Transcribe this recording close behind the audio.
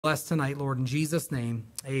Bless tonight, Lord, in Jesus' name,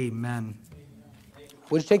 amen.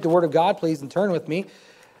 Would you take the word of God, please, and turn with me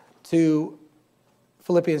to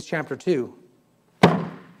Philippians chapter 2.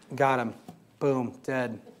 Got him. Boom.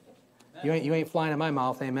 Dead. You ain't flying in my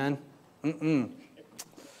mouth, amen? Not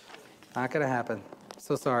going to happen.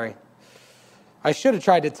 So sorry. I should have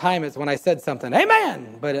tried to time it when I said something.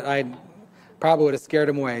 Amen! But I probably would have scared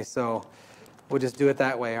him away, so we'll just do it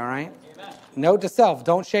that way, all right? Amen. Note to self,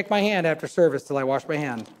 don't shake my hand after service till I wash my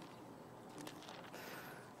hand.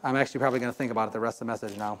 I'm actually probably going to think about it the rest of the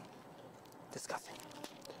message now. Disgusting.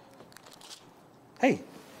 Hey.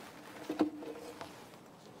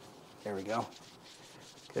 There we go.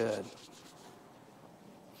 Good.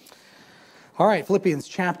 All right, Philippians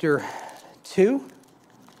chapter 2.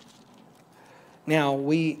 Now,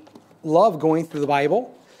 we love going through the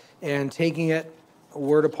Bible and taking it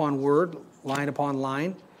word upon word, line upon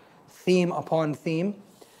line, theme upon theme.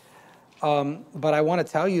 But I want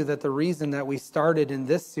to tell you that the reason that we started in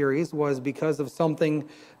this series was because of something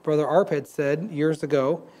Brother Arp said years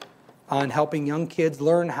ago on helping young kids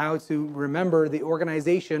learn how to remember the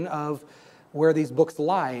organization of where these books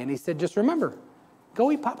lie. And he said, just remember,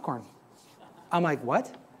 go eat popcorn. I'm like,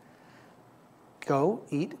 what? Go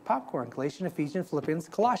eat popcorn. Galatians, Ephesians, Philippians,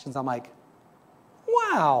 Colossians. I'm like,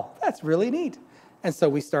 wow, that's really neat. And so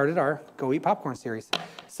we started our Go Eat Popcorn series.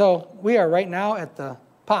 So we are right now at the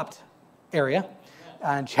Popped area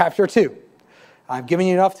on chapter 2. I've given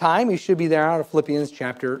you enough time. You should be there out of Philippians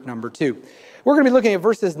chapter number 2. We're going to be looking at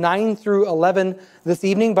verses 9 through 11 this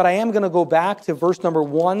evening, but I am going to go back to verse number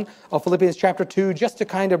 1 of Philippians chapter 2 just to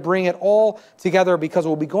kind of bring it all together because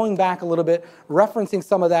we'll be going back a little bit, referencing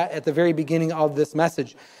some of that at the very beginning of this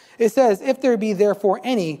message. It says, if there be therefore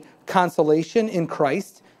any consolation in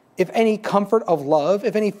Christ, if any comfort of love,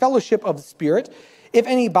 if any fellowship of the Spirit, if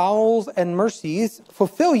any bowels and mercies,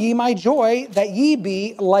 fulfill ye my joy, that ye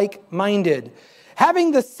be like-minded,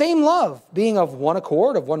 having the same love, being of one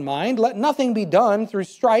accord, of one mind. Let nothing be done through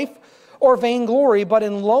strife or vainglory, but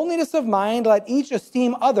in lowliness of mind let each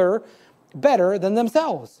esteem other better than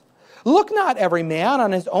themselves. Look not every man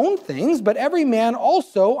on his own things, but every man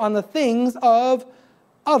also on the things of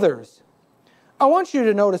others. I want you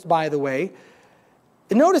to notice, by the way,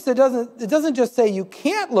 notice it doesn't just say you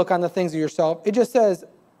can't look on the things of yourself. It just says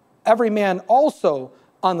every man also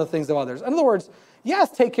on the things of others. In other words,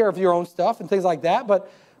 yes, take care of your own stuff and things like that,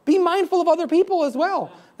 but be mindful of other people as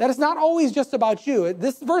well. That it's not always just about you.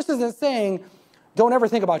 This verse isn't saying don't ever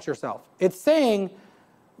think about yourself. It's saying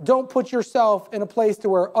don't put yourself in a place to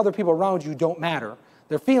where other people around you don't matter.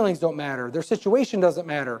 Their feelings don't matter. Their situation doesn't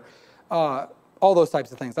matter. All those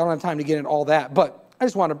types of things. I don't have time to get into all that, but I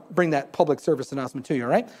just want to bring that public service announcement to you, all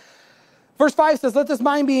right? Verse 5 says, let this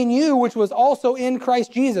mind be in you, which was also in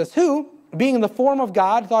Christ Jesus, who, being in the form of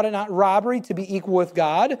God, thought it not robbery to be equal with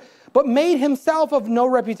God, but made himself of no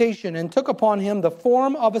reputation, and took upon him the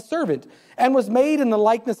form of a servant, and was made in the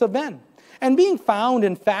likeness of men. And being found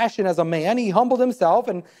in fashion as a man, he humbled himself,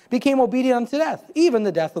 and became obedient unto death, even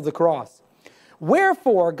the death of the cross.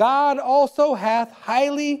 Wherefore God also hath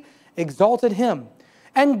highly exalted him,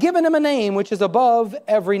 and given him a name which is above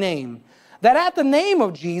every name, that at the name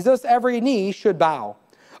of Jesus every knee should bow,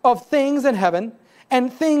 of things in heaven,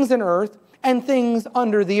 and things in earth, and things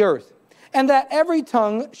under the earth, and that every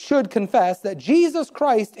tongue should confess that Jesus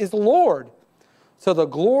Christ is Lord, to the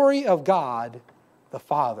glory of God the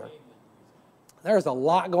Father. There's a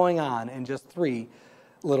lot going on in just 3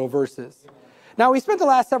 little verses. Now, we spent the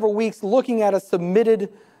last several weeks looking at a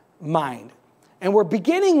submitted mind. And we're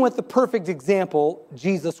beginning with the perfect example,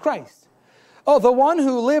 Jesus Christ. Oh, the one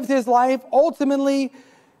who lived his life ultimately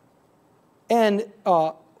and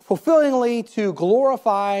fulfillingly to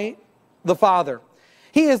glorify the Father.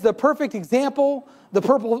 He is the perfect example, the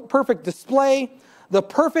perfect display, the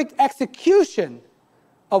perfect execution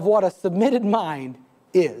of what a submitted mind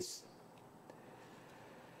is.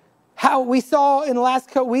 How we saw in the last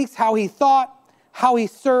couple weeks how he thought, how he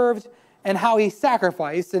served, and how he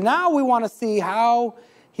sacrificed. And now we want to see how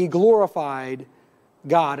he glorified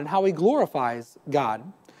God and how he glorifies God.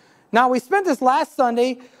 Now, we spent this last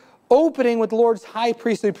Sunday opening with the Lord's high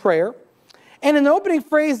priestly prayer. And in the opening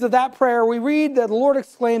phrase of that prayer, we read that the Lord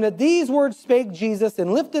exclaimed that these words spake Jesus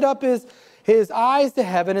and lifted up his eyes to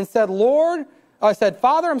heaven and said, Father,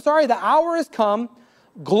 the hour is come.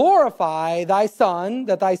 Glorify thy Son,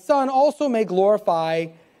 that thy Son also may glorify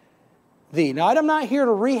thee. Now, I'm not here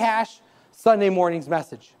to rehash Sunday morning's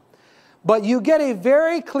message, but you get a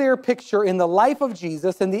very clear picture in the life of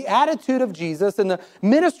Jesus and the attitude of Jesus and the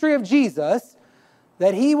ministry of Jesus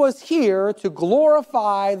that he was here to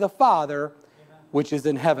glorify the Father which is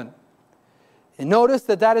in heaven. And notice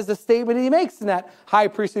that that is the statement he makes in that high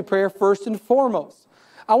priestly prayer first and foremost.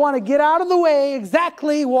 I want to get out of the way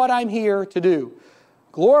exactly what I'm here to do.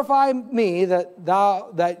 Glorify me that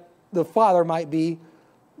the Father might be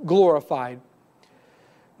glorified.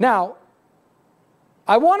 Now,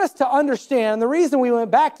 I want us to understand, the reason we went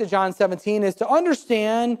back to John 17 is to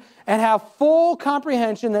understand and have full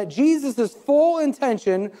comprehension that Jesus' full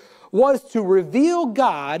intention was to reveal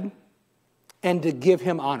God and to give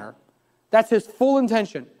him honor. That's his full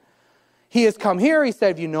intention. He has come here, he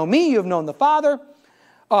said, if you know me, you have known the Father.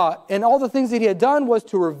 And all the things that he had done was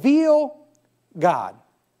to reveal God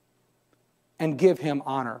and give him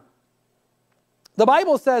honor. The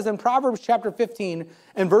Bible says in Proverbs chapter 15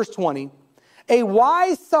 and verse 20, a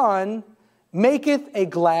wise son maketh a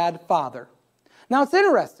glad father. Now it's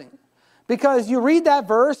interesting because you read that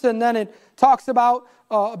verse and then it talks about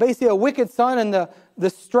basically a wicked son and the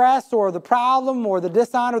stress or the problem or the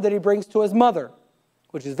dishonor that he brings to his mother,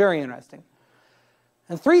 which is very interesting.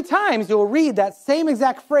 And 3 times you'll read that same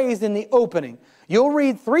exact phrase in the opening. You'll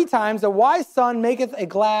read 3 times, a wise son maketh a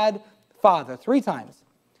glad father. 3 times.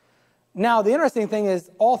 Now, the interesting thing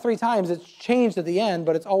is, all 3 times it's changed at the end,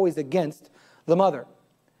 but it's always against the mother.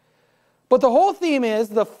 But the whole theme is,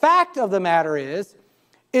 the fact of the matter is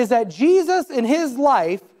that Jesus in his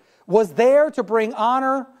life was there to bring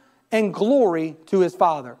honor and glory to his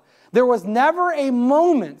Father. There was never a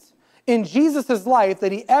moment in Jesus' life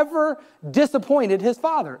that he ever disappointed his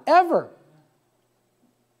Father. Ever.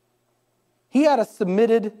 He had a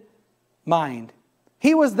submitted mind.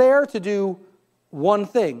 He was there to do one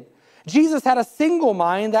thing. Jesus had a single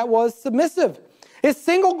mind that was submissive. His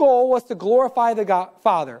single goal was to glorify the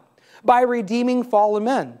Father by redeeming fallen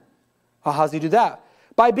men. How does he do that?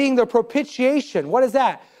 By being the propitiation. What is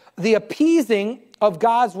that? The appeasing of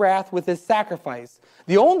God's wrath with his sacrifice.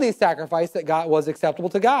 The only sacrifice that was acceptable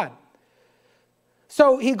to God.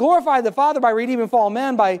 So he glorified the Father by redeeming fallen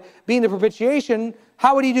men, by being the propitiation.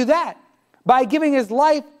 How would he do that? By giving his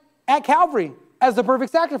life at Calvary as the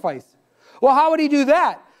perfect sacrifice. Well, how would he do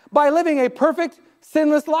that? By living a perfect,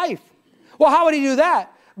 sinless life. Well, how would he do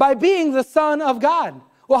that? By being the Son of God.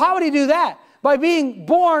 Well, how would he do that? By being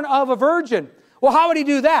born of a virgin. Well, how would he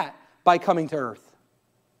do that? By coming to earth.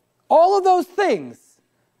 All of those things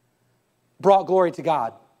brought glory to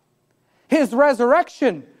God. His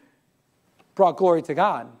resurrection brought glory to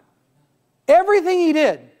God. Everything he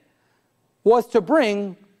did was to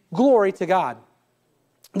bring glory to God.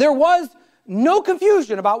 There was no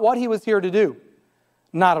confusion about what he was here to do.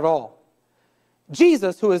 Not at all.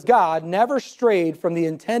 Jesus, who is God, never strayed from the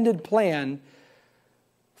intended plan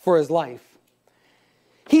for his life.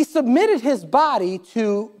 He submitted his body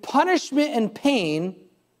to punishment and pain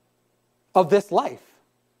of this life.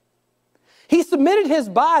 He submitted his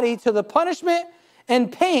body to the punishment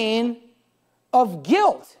and pain of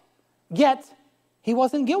guilt, yet he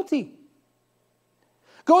wasn't guilty.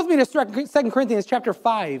 Go with me to 2 Corinthians chapter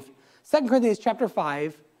 5. 2 Corinthians chapter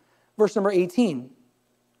 5, verse number 18.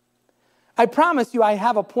 I promise you I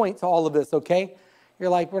have a point to all of this, okay? You're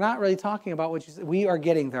like, we're not really talking about what you said. We are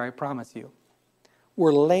getting there, I promise you.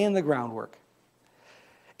 We're laying the groundwork.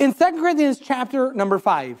 In 2 Corinthians chapter number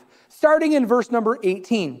 5, starting in verse number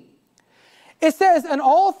 18, it says, and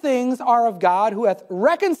all things are of God who hath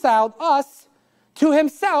reconciled us to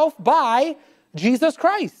himself by Jesus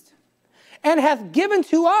Christ, and hath given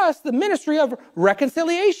to us the ministry of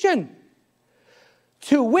reconciliation,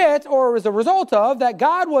 to wit, or as a result of, that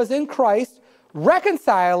God was in Christ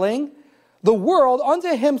reconciling the world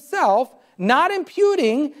unto himself, not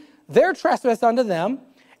imputing their trespass unto them,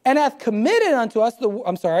 and hath committed unto us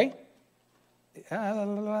committed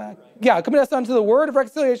us unto the word of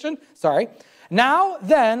reconciliation. Now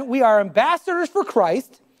then, we are ambassadors for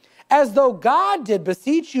Christ, as though God did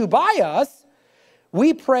beseech you by us.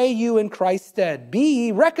 We pray you in Christ's stead, be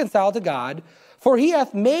ye reconciled to God, for he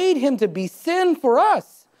hath made him to be sin for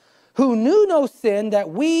us, who knew no sin, that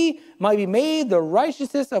we might be made the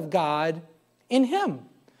righteousness of God in him.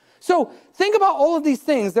 So think about all of these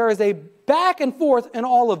things. There is a back and forth in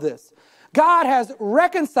all of this. God has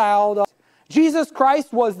reconciled us. Jesus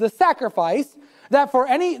Christ was the sacrifice that for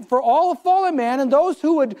all of fallen man and those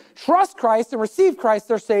who would trust Christ and receive Christ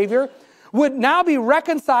their Savior would now be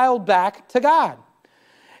reconciled back to God.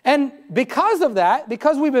 And because of that,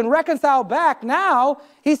 because we've been reconciled back, now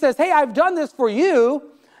he says, hey, I've done this for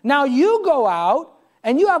you. Now you go out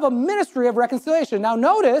and you have a ministry of reconciliation. Now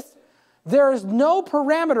notice, there's no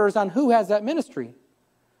parameters on who has that ministry.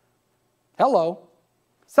 Hello.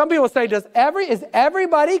 Some people say, is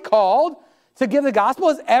everybody called to give the gospel?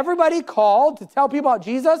 Is everybody called to tell people about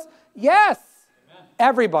Jesus? Yes. Amen.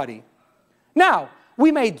 Everybody. Now,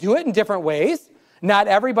 we may do it in different ways. Not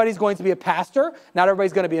everybody's going to be a pastor. Not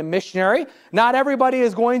everybody's going to be a missionary. Not everybody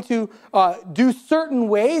is going to do certain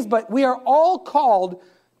ways, but we are all called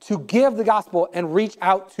to give the gospel and reach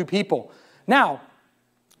out to people. Now,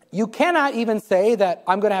 you cannot even say that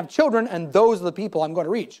I'm going to have children and those are the people I'm going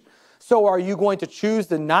to reach. So are you going to choose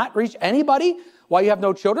to not reach anybody while you have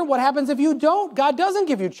no children? What happens if you don't? God doesn't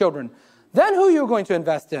give you children. Then who are you going to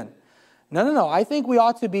invest in? No. I think we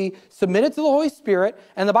ought to be submitted to the Holy Spirit.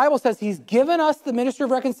 And the Bible says he's given us the ministry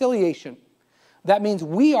of reconciliation. That means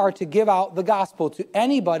we are to give out the gospel to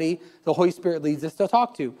anybody the Holy Spirit leads us to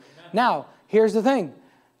talk to. Amen. Now, here's the thing.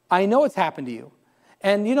 I know it's happened to you.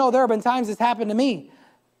 And there have been times it's happened to me.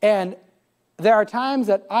 And there are times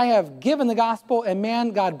that I have given the gospel and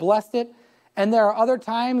man, God blessed it. And there are other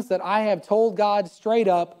times that I have told God straight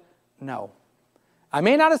up, no. I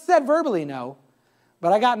may not have said verbally no,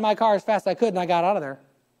 but I got in my car as fast as I could and I got out of there.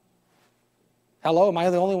 Hello, am I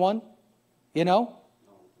the only one?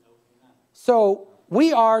 So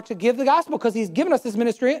we are to give the gospel because he's given us this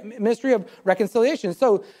ministry of reconciliation.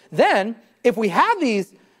 So then, if we have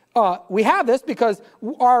these, we have this because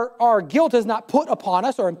our guilt is not put upon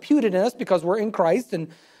us or imputed in us because we're in Christ, and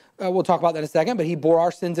we'll talk about that in a second, but he bore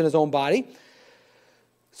our sins in his own body.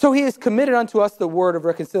 So he has committed unto us the word of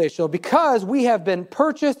reconciliation. So because we have been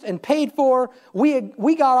purchased and paid for, we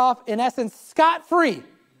got off, in essence, scot-free.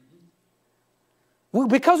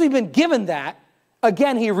 Because we've been given that,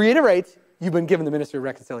 again, he reiterates, you've been given the ministry of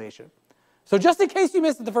reconciliation. So just in case you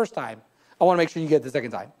missed it the first time, I want to make sure you get it the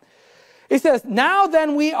second time. He says, now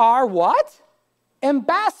then we are what?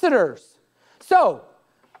 Ambassadors. So,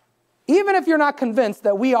 even if you're not convinced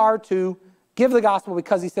that we are to give the gospel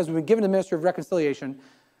because he says we've been given the ministry of reconciliation,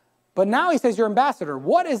 but now he says you're ambassador.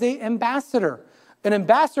 What is an ambassador? An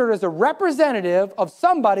ambassador is a representative of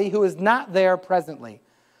somebody who is not there presently.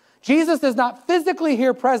 Jesus is not physically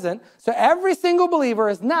here present, so every single believer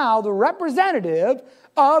is now the representative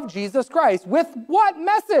of Jesus Christ. With what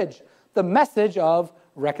message? The message of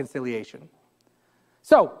reconciliation.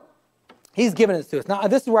 So, he's given it to us. Now,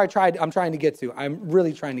 this is where I'm trying to get to. I'm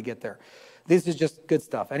really trying to get there. This is just good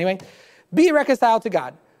stuff. Anyway, be reconciled to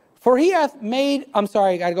God. For he hath made,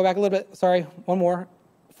 I got to go back a little bit. Sorry, one more.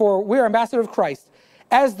 For we are ambassadors of Christ,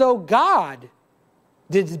 as though God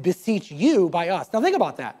did beseech you by us. Now, think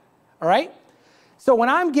about that. All right? So when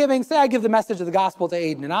I'm giving, say I give the message of the gospel to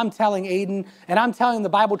Aiden, and I'm telling Aiden, and I'm telling him the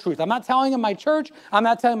Bible truth. I'm not telling him my church. I'm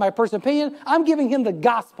not telling him my personal opinion. I'm giving him the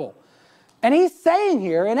gospel. And he's saying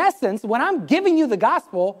here, in essence, when I'm giving you the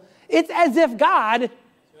gospel, it's as if God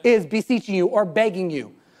is beseeching you or begging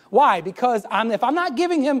you. Why? Because if I'm not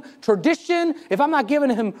giving him tradition, if I'm not giving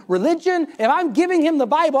him religion, if I'm giving him the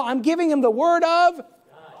Bible, I'm giving him the word of God.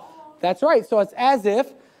 That's right. So it's as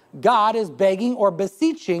if God is begging or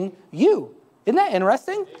beseeching you. Isn't that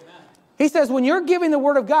interesting? Amen. He says, when you're giving the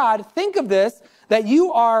word of God, think of this, that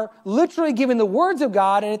you are literally giving the words of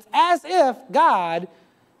God, and it's as if God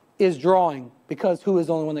is drawing, because who is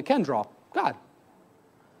the only one that can draw? God.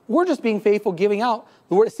 We're just being faithful, giving out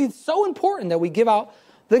the word. See, it's so important that we give out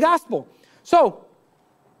the gospel. So,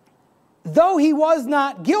 though he was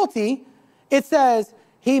not guilty, it says,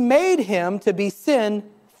 he made him to be sin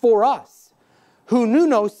for us, who knew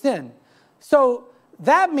no sin. So,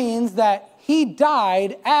 that means that he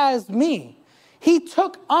died as me. He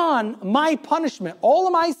took on my punishment, all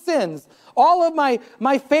of my sins, all of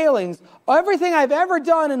my failings, everything I've ever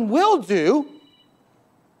done and will do.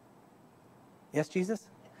 Yes, Jesus?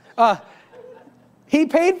 He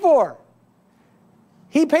paid for.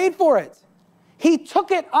 He paid for it. He took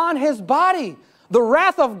it on his body. The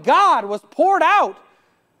wrath of God was poured out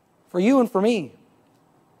for you and for me.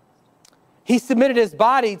 He submitted his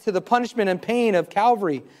body to the punishment and pain of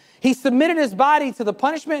Calvary. He submitted his body to the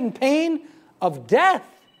punishment and pain of death.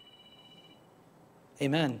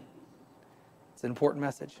 Amen. It's an important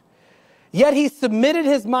message. Yet he submitted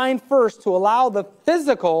his mind first to allow the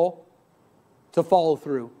physical to follow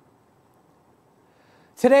through.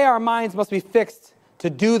 Today our minds must be fixed to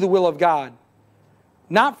do the will of God,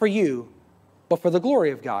 not for you, but for the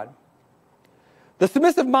glory of God. The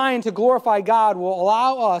submissive mind to glorify God will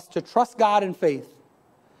allow us to trust God in faith,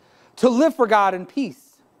 to live for God in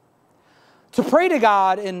peace, to pray to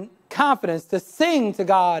God in confidence, to sing to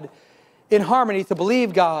God in harmony, to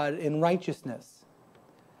believe God in righteousness.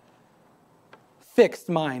 Fixed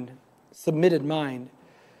mind, submitted mind.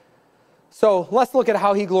 So let's look at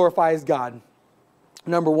how he glorifies God.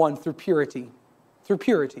 Number one, through purity. Through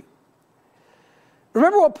purity.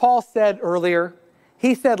 Remember what Paul said earlier?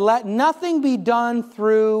 He said, let nothing be done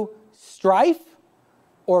through strife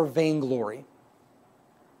or vainglory.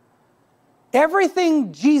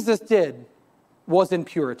 Everything Jesus did was in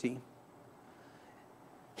purity.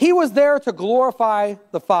 He was there to glorify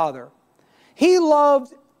the Father. He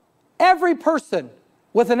loved every person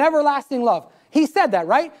with an everlasting love. He said that,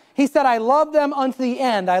 right? He said, I love them unto the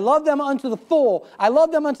end. I love them unto the full. I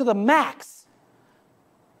love them unto the max.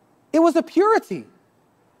 It was a purity.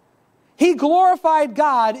 He glorified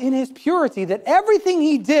God in his purity, that everything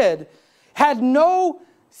he did had no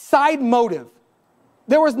side motive.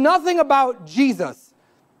 There was nothing about Jesus.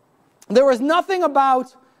 There was nothing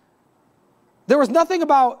about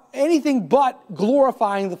anything but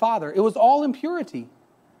glorifying the Father. It was all in purity.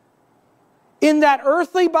 In that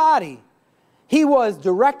earthly body, he was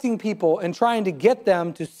directing people and trying to get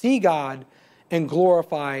them to see God and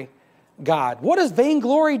glorify God. What does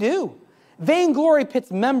vainglory do? Vainglory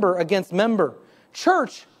pits member against member,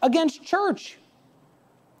 church against church.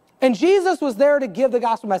 And Jesus was there to give the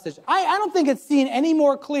gospel message. I don't think it's seen any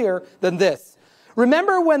more clear than this.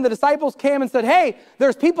 Remember when the disciples came and said, hey,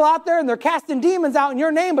 there's people out there and they're casting demons out in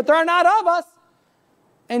your name, but they're not of us.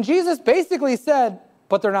 And Jesus basically said,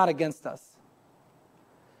 but they're not against us.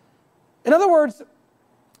 In other words,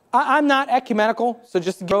 I'm not ecumenical, so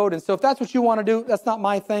just go. And so if that's what you want to do, that's not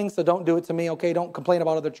my thing, so don't do it to me, okay? Don't complain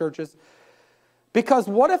about other churches. Because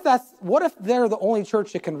what if they're the only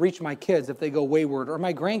church that can reach my kids if they go wayward, or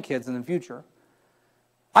my grandkids in the future?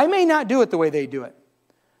 I may not do it the way they do it.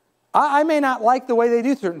 I may not like the way they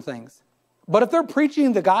do certain things. But if they're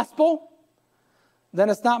preaching the gospel, then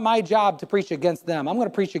it's not my job to preach against them. I'm going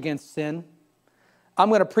to preach against sin. I'm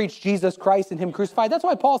going to preach Jesus Christ and him crucified. That's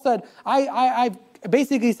why Paul said, I've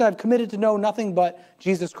basically said, I've committed to know nothing but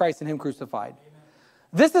Jesus Christ and him crucified. Amen.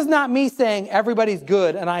 This is not me saying everybody's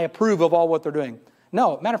good and I approve of all what they're doing.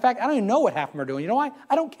 No, matter of fact, I don't even know what half of them are doing. You know why?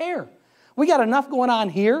 I don't care. We got enough going on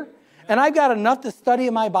here, and I've got enough to study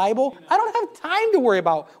in my Bible. I don't have time to worry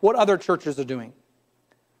about what other churches are doing.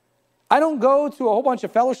 I don't go to a whole bunch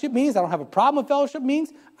of fellowship meetings. I don't have a problem with fellowship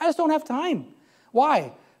meetings. I just don't have time.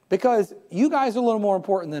 Why? Because you guys are a little more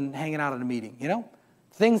important than hanging out at a meeting, you know?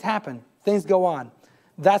 Things happen. Things go on.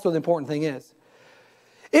 That's what the important thing is.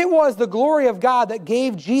 It was the glory of God that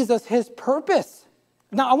gave Jesus his purpose.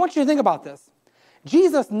 Now, I want you to think about this.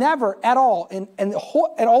 Jesus never at all, and the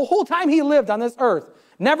whole time he lived on this earth,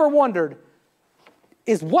 never wondered,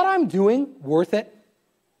 is what I'm doing worth it?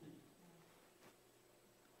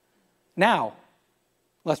 Now,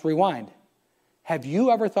 let's rewind. Have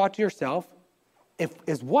you ever thought to yourself,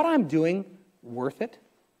 is what I'm doing worth it?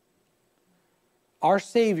 Our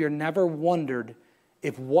Savior never wondered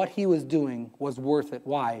if what he was doing was worth it.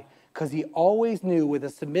 Why? Because he always knew with a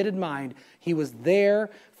submitted mind, he was there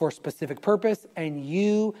for a specific purpose, and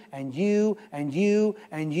you, and you, and you,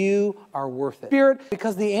 and you are worth it. Spirit,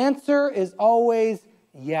 because the answer is always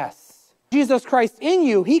yes. Jesus Christ in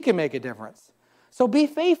you, he can make a difference. So be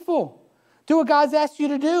faithful. Do what God's asked you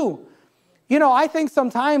to do. You know, I think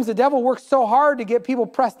sometimes the devil works so hard to get people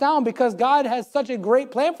pressed down because God has such a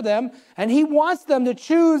great plan for them, and he wants them to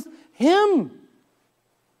choose him.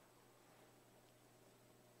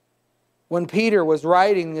 When Peter was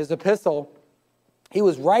writing his epistle, he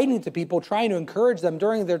was writing to people, trying to encourage them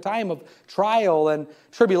during their time of trial and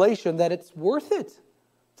tribulation that it's worth it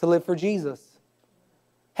to live for Jesus.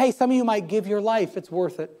 Hey, some of you might give your life. It's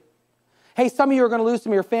worth it. Hey, some of you are going to lose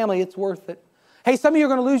some of your family. It's worth it. Hey, some of you are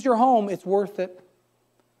going to lose your home. It's worth it.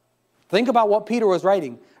 Think about what Peter was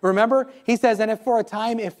writing. Remember, he says, and if for a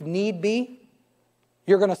time, if need be,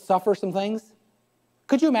 you're going to suffer some things.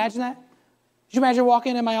 Could you imagine that? Could you imagine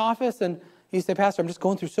walking in my office and you say, Pastor, I'm just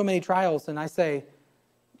going through so many trials. And I say,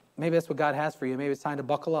 maybe that's what God has for you. Maybe it's time to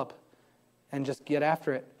buckle up and just get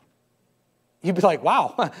after it. You'd be like,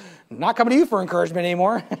 wow, not coming to you for encouragement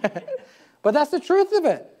anymore. But that's the truth of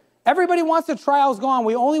it. Everybody wants the trials gone.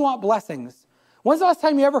 We only want blessings. When's the last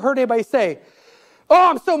time you ever heard anybody say,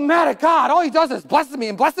 oh, I'm so mad at God. All he does is bless me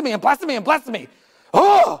and bless me and bless me and bless me.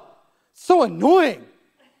 Oh, so annoying.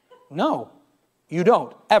 No, you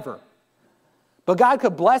don't, ever. But God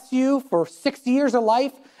could bless you for 60 years of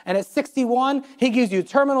life, and at 61, he gives you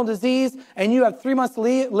terminal disease, and you have 3 months to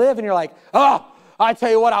live, and you're like, oh, I tell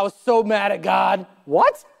you what, I was so mad at God.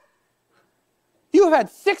 What? You have had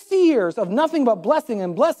 60 years of nothing but blessing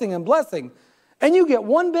and blessing and blessing, and you get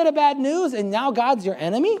one bit of bad news, and now God's your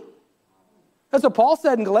enemy? That's what Paul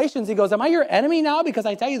said in Galatians. He goes, am I your enemy now because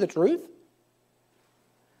I tell you the truth?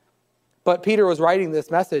 But Peter was writing this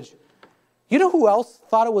message. You know who else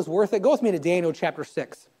thought it was worth it? Go with me to Daniel chapter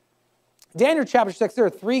 6. Daniel chapter 6, there are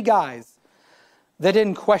 3 guys that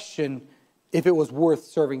didn't question if it was worth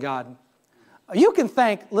serving God. You can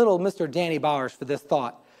thank little Mr. Danny Bowers for this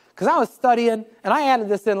thought. Because I was studying, and I added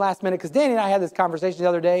this in last minute because Danny and I had this conversation the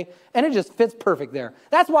other day, and it just fits perfect there.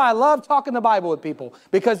 That's why I love talking the Bible with people,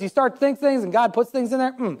 because you start to think things and God puts things in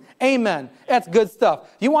there. Amen. That's good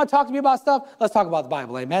stuff. You want to talk to me about stuff? Let's talk about the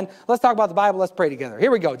Bible. Amen. Let's talk about the Bible. Let's pray together.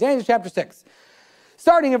 Here we go. Daniel chapter 6.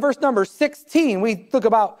 Starting in verse number 16, we look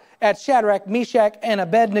at Shadrach, Meshach, and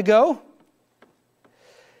Abednego.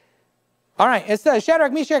 All right, it says,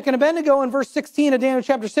 Shadrach, Meshach, and Abednego in verse 16 of Daniel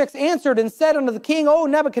chapter 6 answered and said unto the king, O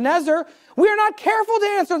Nebuchadnezzar, we are not careful to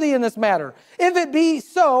answer thee in this matter. If it be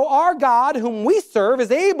so, our God, whom we serve, is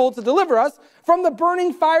able to deliver us from the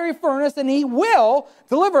burning fiery furnace, and he will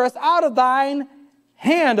deliver us out of thine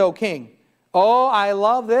hand, O king. Oh, I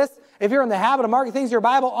love this. If you're in the habit of marking things in your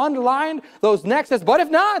Bible, underline those nexus. But if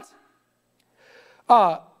not,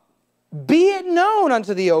 be it known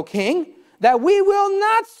unto thee, O king, that we will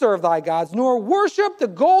not serve thy gods, nor worship the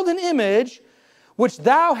golden image which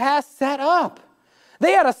thou hast set up.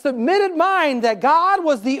 They had a submitted mind that God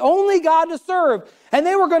was the only God to serve, and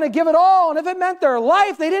they were going to give it all, and if it meant their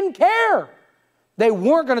life, they didn't care. They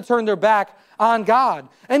weren't going to turn their back on God.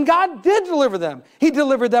 And God did deliver them. He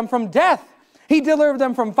delivered them from death. He delivered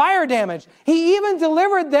them from fire damage. He even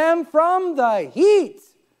delivered them from the heat.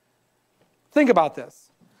 Think about this.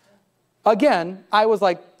 Again, I was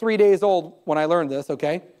like 3 days old when I learned this,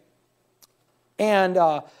 okay? And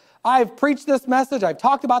I've preached this message. I've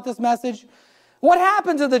talked about this message. What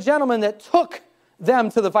happened to the gentleman that took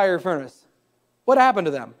them to the fiery furnace? What happened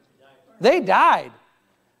to them? They died.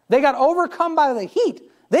 They got overcome by the heat.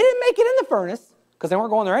 They didn't make it in the furnace because they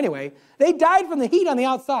weren't going there anyway. They died from the heat on the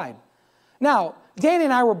outside. Now, Danny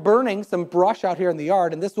and I were burning some brush out here in the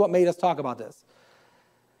yard, and this is what made us talk about this.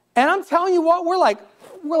 And I'm telling you what, we're like,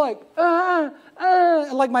 like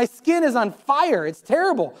my skin is on fire. It's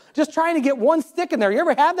terrible. Just trying to get one stick in there. You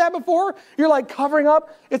ever had that before? You're like covering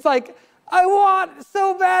up. It's like, I want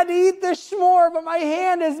so bad to eat this s'more, but my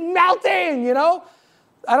hand is melting, you know?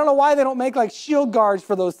 I don't know why they don't make like shield guards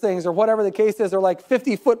for those things or whatever the case is, or like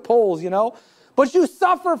 50-foot poles, you know? But you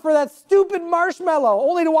suffer for that stupid marshmallow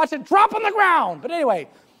only to watch it drop on the ground. But anyway,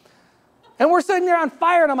 and we're sitting there on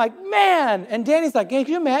fire, and I'm like, man. And Danny's like, hey,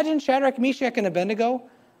 can you imagine Shadrach, Meshach, and Abednego?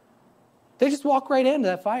 They just walk right into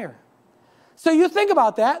that fire. So you think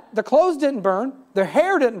about that. Their clothes didn't burn. Their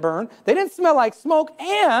hair didn't burn. They didn't smell like smoke.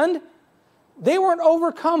 And they weren't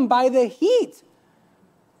overcome by the heat.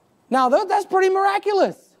 Now, that's pretty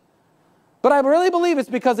miraculous. But I really believe it's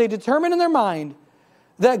because they determined in their mind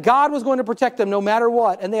that God was going to protect them no matter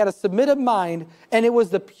what. And they had a submissive mind. And it was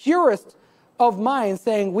the purest of minds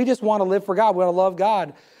saying, we just want to live for God. We want to love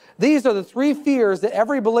God. These are the three fears that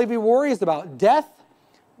every believer worries about: death,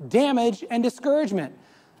 damage, and discouragement.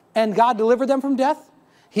 And God delivered them from death.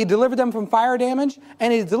 He delivered them from fire damage.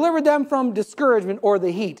 And he delivered them from discouragement or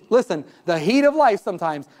the heat. Listen, the heat of life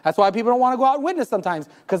sometimes. That's why people don't want to go out and witness sometimes,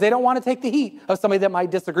 because they don't want to take the heat of somebody that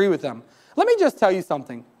might disagree with them. Let me just tell you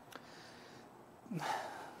something.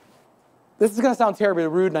 This is going to sound terribly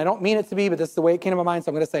rude, and I don't mean it to be, but this is the way it came to my mind, so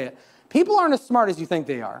I'm going to say it. People aren't as smart as you think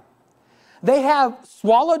they are. They have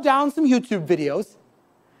swallowed down some YouTube videos,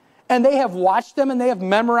 and they have watched them, and they have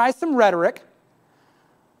memorized some rhetoric.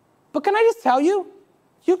 But can I just tell you,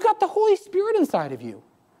 you've got the Holy Spirit inside of you.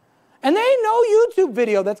 And there ain't no YouTube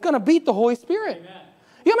video that's going to beat the Holy Spirit. Amen.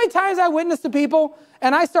 You know how many times I witness to people,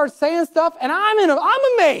 and I start saying stuff, and I'm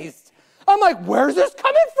amazed. I'm like, where's this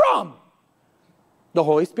coming from? The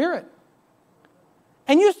Holy Spirit.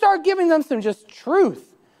 And you start giving them some just truth.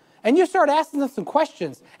 And you start asking them some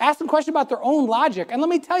questions. Ask them questions about their own logic. And let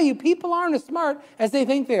me tell you, people aren't as smart as they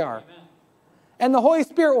think they are. Amen. And the Holy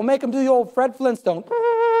Spirit will make them do the old Fred Flintstone,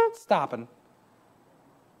 stopping.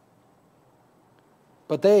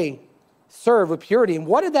 But they serve with purity. And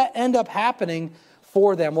what did that end up happening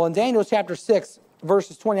for them? Well, in Daniel chapter 6,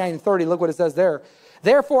 verses 29 and 30, look what it says there.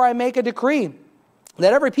 Therefore I make a decree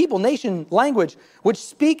that every people, nation, language, which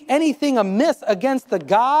speak anything amiss against the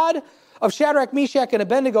God of Shadrach, Meshach, and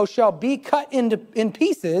Abednego shall be cut in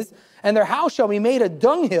pieces, and their house shall be made a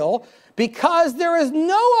dunghill, because there is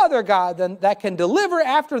no other God that can deliver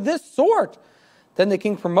after this sort. Then the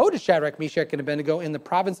king promoted Shadrach, Meshach, and Abednego in the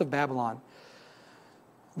province of Babylon.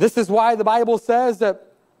 This is why the Bible says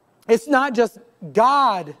that it's not just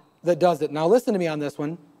God that does it. Now listen to me on this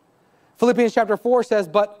one. Philippians chapter 4 says,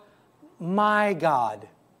 but my God.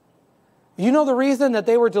 You know the reason that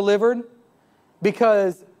they were delivered?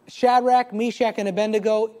 Because Shadrach, Meshach, and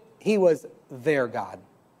Abednego, he was their God.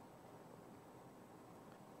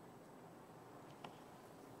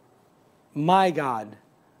 My God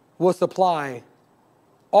will supply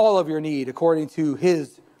all of your need according to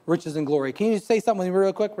his riches and glory. Can you say something with me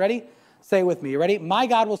real quick? Ready? Say it with me. You ready? My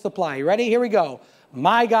God will supply. You ready? Here we go.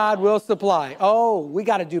 My God will supply. Oh, we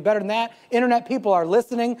got to do better than that. Internet people are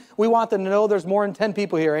listening. We want them to know there's more than 10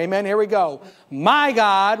 people here. Amen. Here we go. My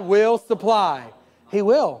God will supply. He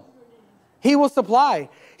will. He will supply.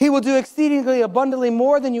 He will do exceedingly abundantly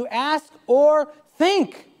more than you ask or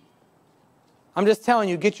think. I'm just telling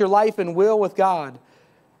you, get your life and will with God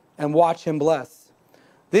and watch Him bless.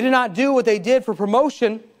 They did not do what they did for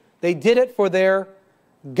promotion. They did it for their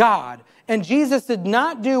God. And Jesus did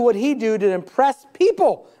not do what He did to impress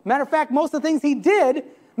people. Matter of fact, most of the things He did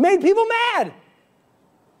made people mad.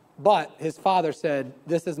 But His Father said,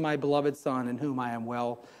 this is my beloved Son in whom I am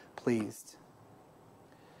well pleased.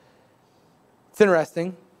 It's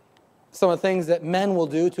interesting, some of the things that men will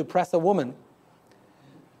do to impress a woman.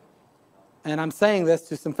 And I'm saying this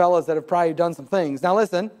to some fellas that have probably done some things. Now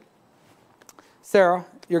listen, Sarah,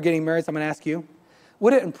 you're getting married, so I'm going to ask you.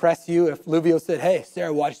 Would it impress you if Luvio said, hey,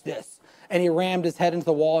 Sarah, watch this, and he rammed his head into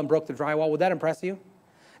the wall and broke the drywall? Would that impress you?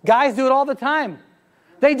 Guys do it all the time.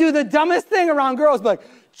 They do the dumbest thing around girls, like,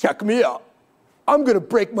 check me out. I'm going to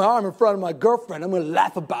break my arm in front of my girlfriend. I'm going to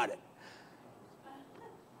laugh about it.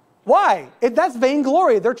 Why? That's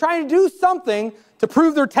vainglory. They're trying to do something to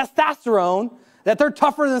prove their testosterone, that they're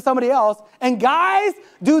tougher than somebody else. And guys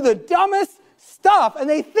do the dumbest stuff, and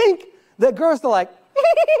they think that girls are like,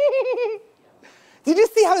 did you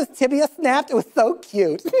see how his tibia snapped? It was so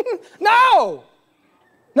cute. No!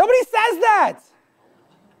 Nobody says that.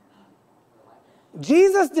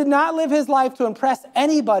 Jesus did not live His life to impress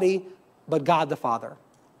anybody but God the Father.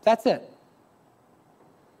 That's it.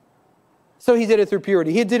 So He did it through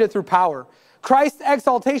purity. He did it through power. Christ's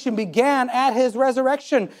exaltation began at His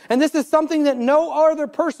resurrection. And this is something that no other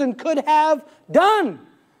person could have done.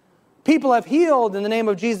 People have healed in the name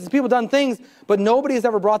of Jesus. People have done things, but nobody has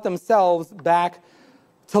ever brought themselves back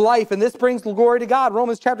to life. And this brings glory to God.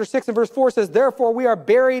 Romans chapter 6 and verse 4 says, therefore we are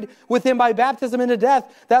buried with Him by baptism into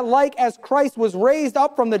death, that like as Christ was raised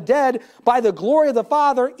up from the dead by the glory of the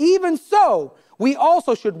Father, even so we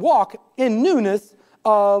also should walk in newness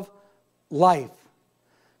of life.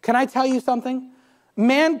 Can I tell you something?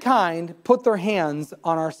 Mankind put their hands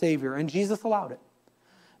on our Savior, and Jesus allowed it.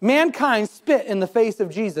 Mankind spit in the face of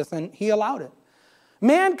Jesus, and He allowed it.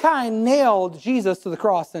 Mankind nailed Jesus to the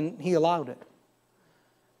cross, and He allowed it.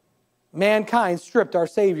 Mankind stripped our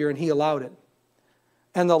Savior, and He allowed it.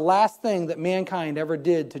 And the last thing that mankind ever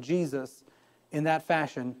did to Jesus in that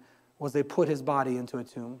fashion was they put His body into a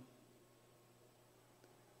tomb.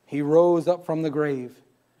 He rose up from the grave,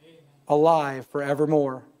 alive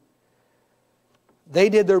forevermore. They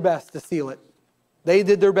did their best to seal it. They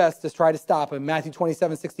did their best to try to stop Him. Matthew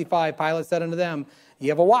 27:65, Pilate said unto them, you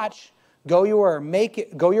have a watch, go your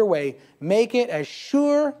way, make it as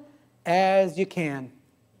sure as you can.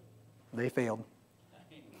 They failed.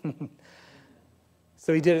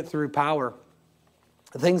 So He did it through power.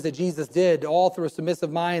 The things that Jesus did, all through a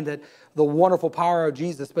submissive mind, that the wonderful power of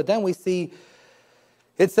Jesus. But then we see,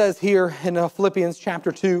 it says here in Philippians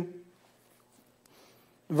chapter 2,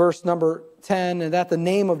 verse number 10, and at the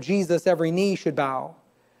name of Jesus every knee should bow,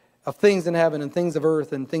 of things in heaven and things of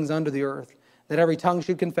earth and things under the earth, that every tongue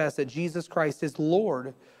should confess that Jesus Christ is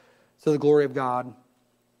Lord, to the glory of God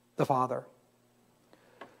the Father.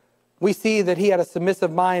 We see that He had a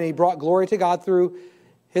submissive mind. He brought glory to God through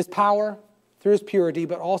His power, through His purity,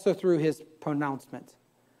 but also through His pronouncement,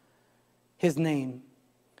 His name.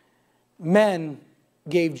 Men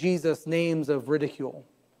gave Jesus names of ridicule,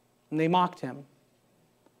 and they mocked Him.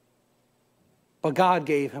 But God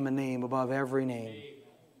gave Him a name above every name.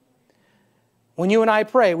 When you and I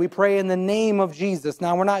pray, we pray in the name of Jesus.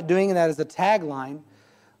 Now, we're not doing that as a tagline,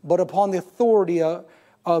 but upon the authority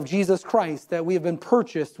of Jesus Christ, that we have been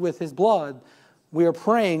purchased with His blood. We are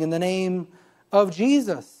praying in the name of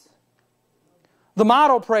Jesus. The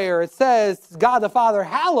model prayer, it says, God the Father,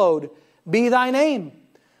 hallowed be Thy name.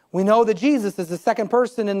 We know that Jesus is the second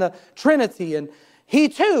person in the Trinity, and He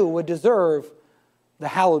too would deserve the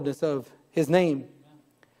hallowedness of His name.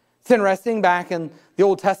 It's interesting, back in the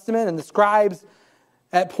Old Testament, and the scribes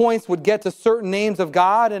at points would get to certain names of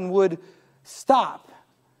God and would stop.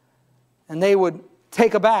 And they would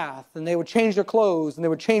take a bath, and they would change their clothes, and they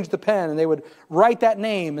would change the pen, and they would write that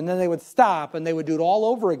name, and then they would stop, and they would do it all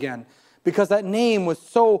over again, because that name was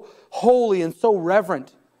so holy and so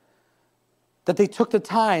reverent that they took the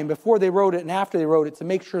time before they wrote it and after they wrote it to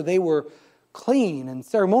make sure they were clean and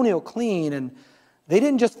ceremonial clean. And they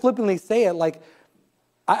didn't just flippantly say it. Like,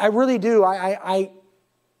 I really do.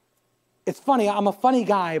 It's funny. I'm a funny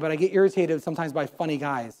guy, but I get irritated sometimes by funny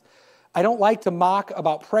guys. I don't like to mock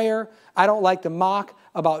about prayer. I don't like to mock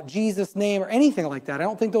about Jesus' name or anything like that. I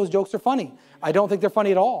don't think those jokes are funny. I don't think they're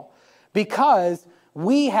funny at all. Because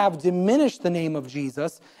We have diminished the name of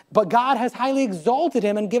Jesus, but God has highly exalted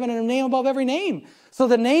him and given him a name above every name. So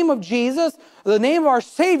the name of Jesus, the name of our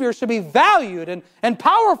Savior, should be valued and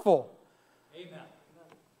powerful. Amen.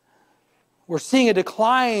 We're seeing a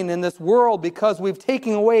decline in this world because we've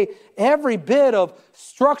taken away every bit of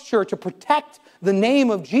structure to protect the name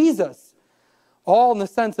of Jesus. All in the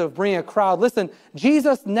sense of bringing a crowd. Listen,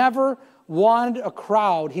 Jesus never wanted a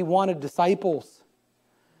crowd. He wanted disciples.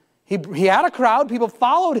 He had a crowd. People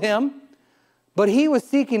followed him. But he was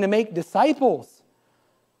seeking to make disciples.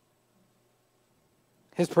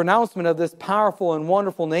 His pronouncement of this powerful and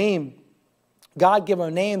wonderful name, God gave him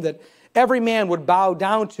a name that every man would bow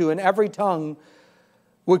down to and every tongue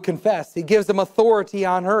would confess. He gives them authority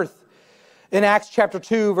on earth. In Acts chapter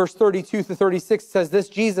 2, verse 32 to 36 says, "This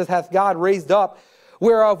Jesus hath God raised up,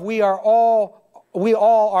 whereof we all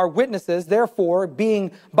are witnesses. Therefore,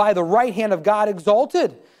 being by the right hand of God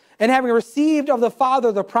exalted, and having received of the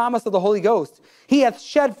Father the promise of the Holy Ghost, he hath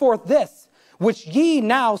shed forth this, which ye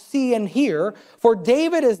now see and hear. For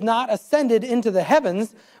David is not ascended into the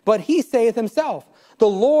heavens, but he saith himself, The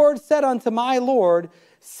Lord said unto my Lord,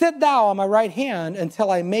 Sit thou on my right hand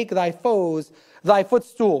until I make thy foes thy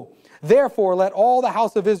footstool. Therefore let all the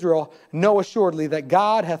house of Israel know assuredly that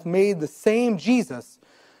God hath made the same Jesus,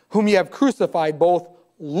 whom ye have crucified, both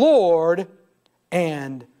Lord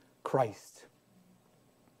and Christ."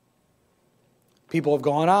 People have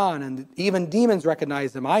gone on, and even demons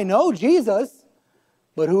recognize him. I know Jesus,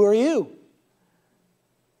 but who are you?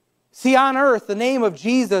 See, on earth, the name of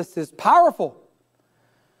Jesus is powerful.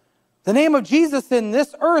 The name of Jesus in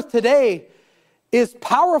this earth today is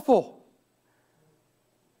powerful.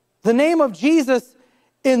 The name of Jesus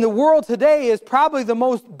in the world today is probably the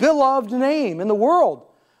most beloved name in the world,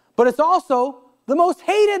 but it's also the most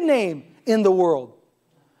hated name in the world.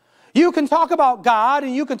 You can talk about God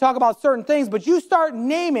and you can talk about certain things, but you start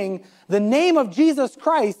naming the name of Jesus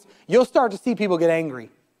Christ, you'll start to see people get angry.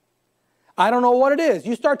 I don't know what it is.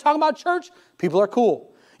 You start talking about church, people are cool.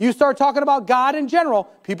 You start talking about God in general,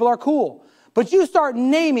 people are cool. But you start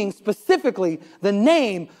naming specifically the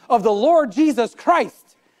name of the Lord Jesus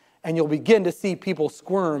Christ, and you'll begin to see people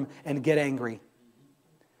squirm and get angry.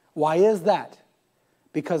 Why is that?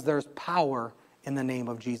 Because there's power in the name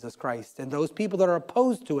of Jesus Christ. And those people that are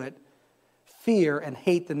opposed to it fear and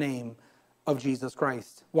hate the name of Jesus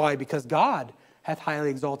Christ. Why? Because God hath highly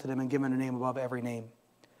exalted him and given a name above every name.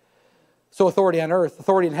 So authority on earth,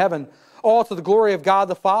 authority in heaven, all to the glory of God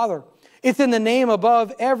the Father. It's in the name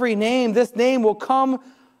above every name. This name will come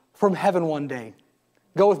from heaven one day.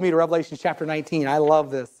 Go with me to Revelation chapter 19. I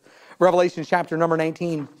love this. Revelation chapter number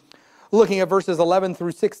 19. Looking at verses 11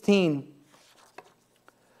 through 16.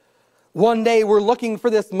 One day we're looking for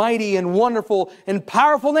this mighty and wonderful and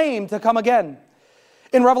powerful name to come again.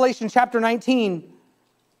 In Revelation chapter 19,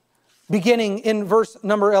 beginning in verse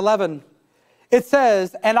number 11, it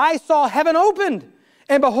says, "And I saw heaven opened,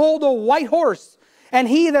 and behold a white horse, and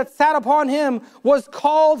he that sat upon him was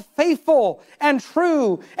called Faithful and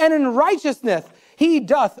True, and in righteousness he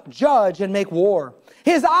doth judge and make war.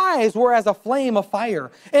 His eyes were as a flame of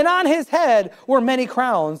fire, and on his head were many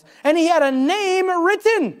crowns, and he had a name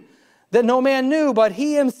written that no man knew but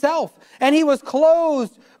he himself. And he was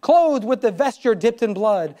clothed with the vesture dipped in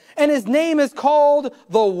blood. And his name is called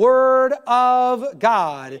the Word of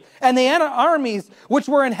God. And the armies which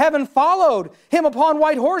were in heaven followed him upon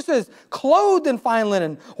white horses, clothed in fine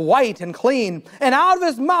linen, white and clean. And out of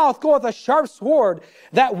his mouth goeth a sharp sword,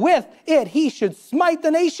 that with it he should smite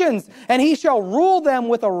the nations. And he shall rule them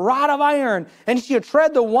with a rod of iron. And he shall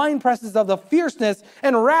tread the winepresses of the fierceness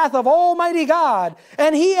and wrath of Almighty God.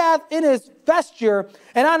 And he hath in his vesture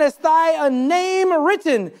and on his thigh a name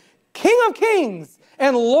written, King of Kings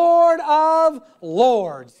and Lord of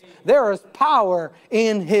Lords. There is power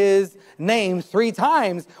in his name. 3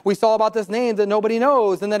 times we saw about this name that nobody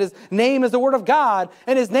knows, and that his name is the Word of God,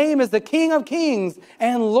 and his name is the King of Kings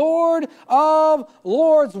and Lord of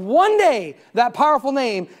Lords. One day that powerful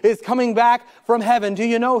name is coming back from heaven. Do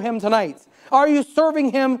you know him tonight? Are you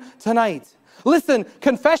serving him tonight? Listen,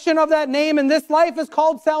 confession of that name in this life is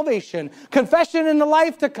called salvation. Confession in the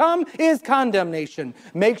life to come is condemnation.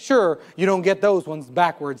 Make sure you don't get those ones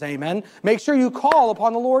backwards, amen. Make sure you call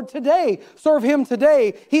upon the Lord today. Serve him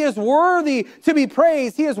today. He is worthy to be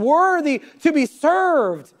praised. He is worthy to be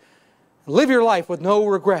served. Live your life with no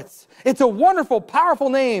regrets. It's a wonderful,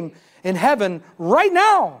 powerful name in heaven right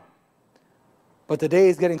now. But the day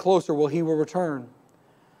is getting closer where he will return.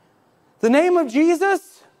 The name of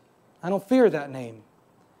Jesus, I don't fear that name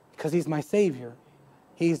because he's my Savior.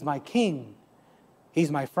 He's my King. He's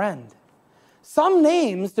my friend. Some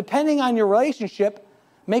names, depending on your relationship,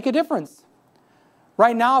 make a difference.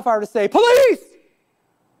 Right now, if I were to say, police,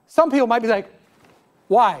 some people might be like,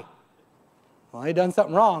 why? Well, they've done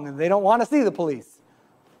something wrong and they don't want to see the police.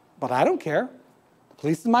 But I don't care. The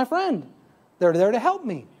police is my friend. They're there to help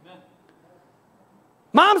me. Amen.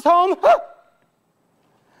 Mom's home.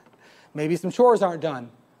 Maybe some chores aren't done.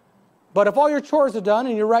 But if all your chores are done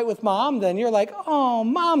and you're right with mom, then you're like, oh,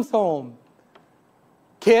 mom's home.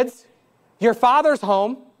 Kids, your father's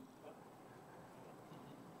home.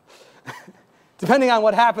 Depending on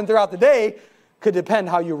what happened throughout the day, could depend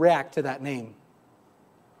how you react to that name.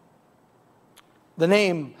 The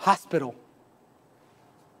name hospital.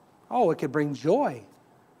 Oh, it could bring joy.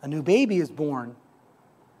 A new baby is born.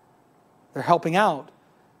 They're helping out.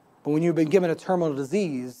 But when you've been given a terminal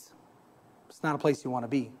disease, it's not a place you want to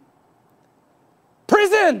be.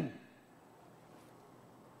 Prison!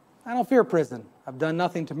 I don't fear prison. I've done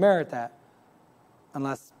nothing to merit that.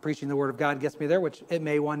 Unless preaching the Word of God gets me there, which it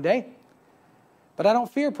may one day. But I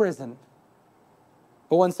don't fear prison.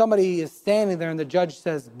 But when somebody is standing there and the judge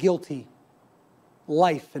says guilty,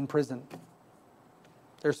 life in prison,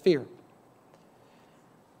 there's fear.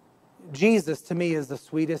 Jesus to me is the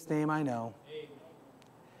sweetest name I know.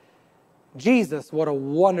 Jesus, what a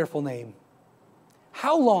wonderful name.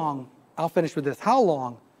 How long, I'll finish with this, how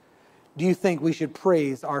long do you think we should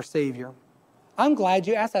praise our Savior? I'm glad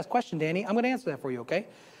you asked that question, Danny. I'm going to answer that for you, okay?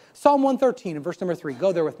 Psalm 113 and verse number 3.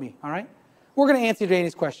 Go there with me, all right? We're going to answer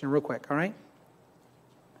Danny's question real quick, all right?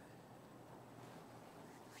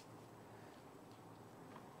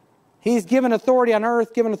 He's given authority on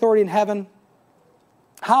earth, given authority in heaven.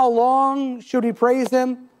 How long should we praise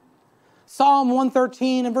Him? Psalm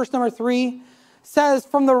 113 and verse number 3 says,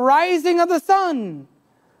 from the rising of the sun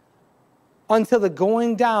until the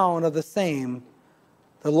going down of the same,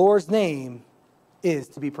 the Lord's name is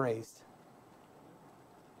to be praised.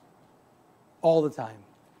 All the time.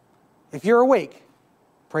 If you're awake,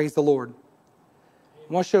 praise the Lord.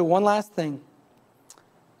 I want to show you one last thing.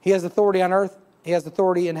 He has authority on earth. He has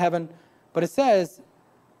authority in heaven. But it says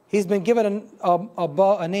He's been given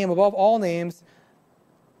a name above all names,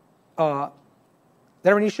 that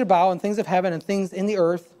every knee should bow, and things of heaven and things in the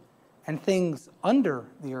earth and things under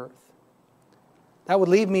the earth. That would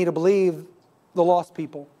lead me to believe the lost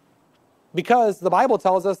people. Because the Bible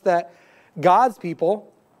tells us that God's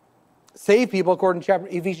people, saved people, according to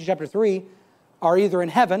Ephesians chapter 3, are either in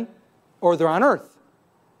heaven or they're on earth.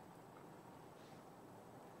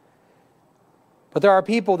 But there are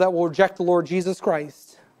people that will reject the Lord Jesus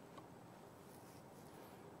Christ.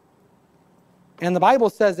 And the Bible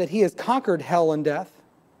says that He has conquered hell and death.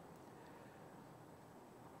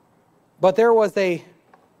 But there was a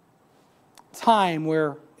time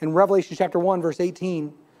where, in Revelation chapter 1, verse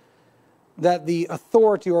 18, that the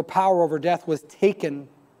authority or power over death was taken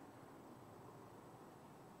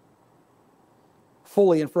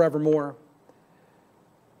fully and forevermore.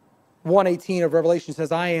 1:18 of Revelation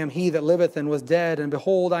says, I am He that liveth and was dead, and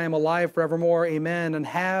behold, I am alive forevermore, amen, and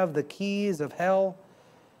have the keys of hell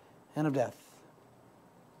and of death.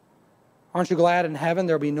 Aren't you glad in heaven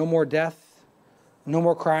there will be no more death, no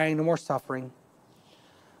more crying, no more suffering?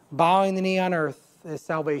 Bowing the knee on earth is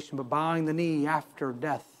salvation, but bowing the knee after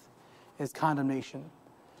death is condemnation.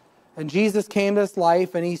 And Jesus came to this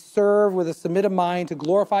life and He served with a submitted mind to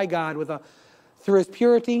glorify God through His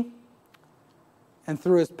purity and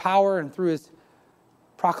through His power and through His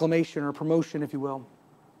proclamation or promotion, if you will.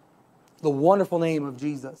 The wonderful name of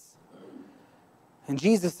Jesus. And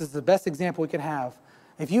Jesus is the best example we can have.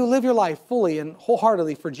 If you live your life fully and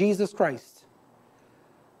wholeheartedly for Jesus Christ,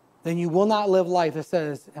 then you will not live life that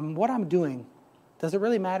says, and what I'm doing, does it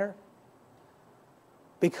really matter?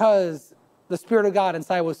 Because the Spirit of God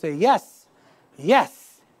inside will say, yes,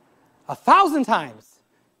 yes, 1,000 times,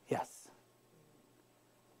 yes.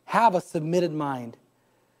 Have a submitted mind.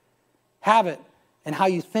 Have it in how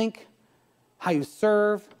you think, how you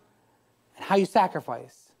serve, and how you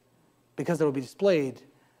sacrifice, because it will be displayed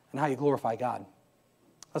in how you glorify God.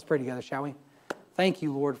 Let's pray together, shall we? Thank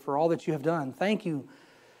you, Lord, for all that you have done. Thank you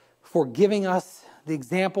for giving us the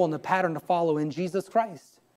example and the pattern to follow in Jesus Christ.